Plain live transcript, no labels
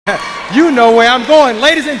You know where I'm going.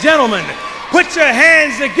 Ladies and gentlemen, put your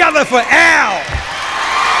hands together for Al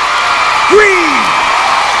Green.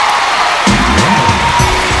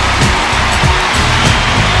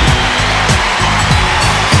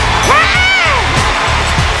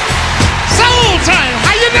 Soul Train,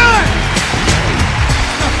 how you doing?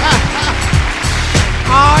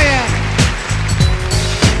 Oh yeah.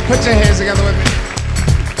 Put your hands together with me.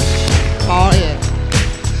 Oh yeah.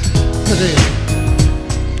 Put it.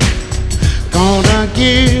 Gonna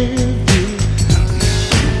give you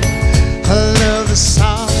a love that's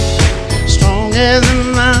soft, strong as a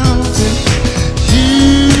mountain.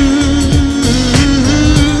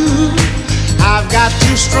 I've got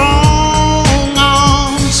two strong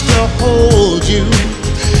arms to hold you.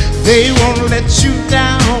 They won't let you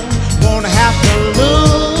down. Won't have to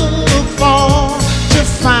look far to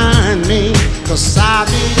find me, 'cause I'll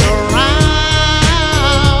be around.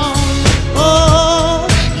 Oh,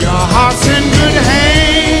 your heart's in good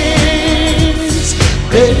hands,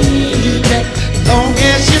 baby, long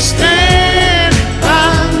as you stand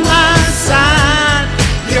by my side.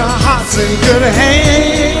 Your heart's in good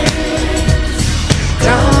hands,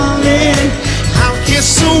 darling. I'll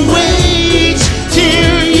kiss away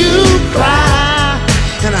till you cry,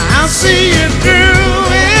 and I'll see you through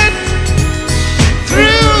it,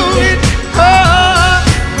 through it. Oh,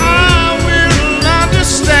 I will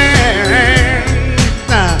understand,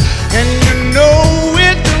 and you know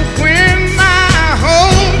it when I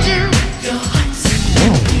hold you.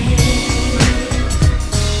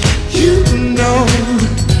 You know,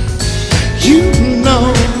 you know.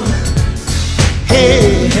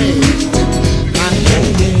 Hey,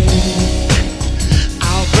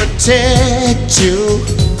 I'll protect you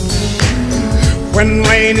when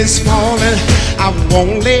rain is falling. I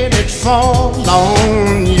won't let it fall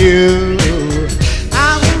on you.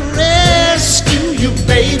 I will rescue you,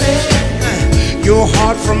 baby, your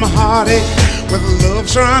heart from heartache, with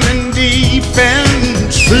love's running deep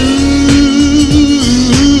and true.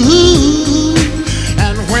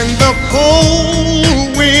 And when the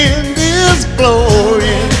cold wind is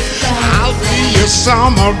blowing, I'll be your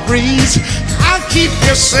summer breeze. I'll keep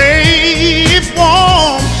you safe,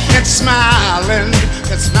 warm, and smiling.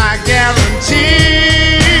 That's my guarantee.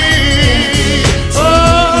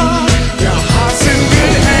 Oh, your heart's in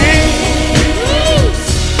good hands,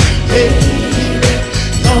 baby,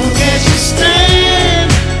 long as you stand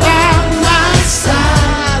by my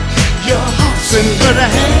side. Your heart's in good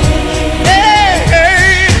hands. Hey,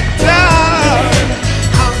 hey, darling,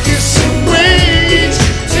 I'll kiss and wait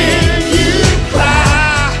till you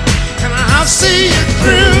cry, and I'll see you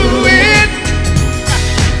through it,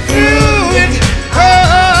 through it.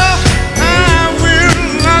 Oh, I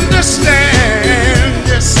will understand.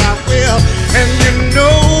 Yes, I will, and you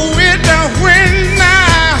know it when I.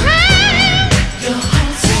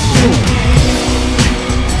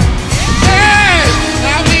 Hey,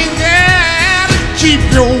 I'll be there to keep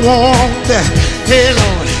you warm. Hey,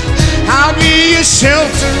 Lord, I'll be your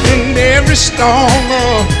shelter in every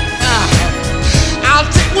storm. I'll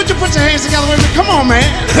take. Would you put your hands together with me? Come on, man.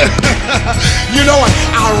 You know what?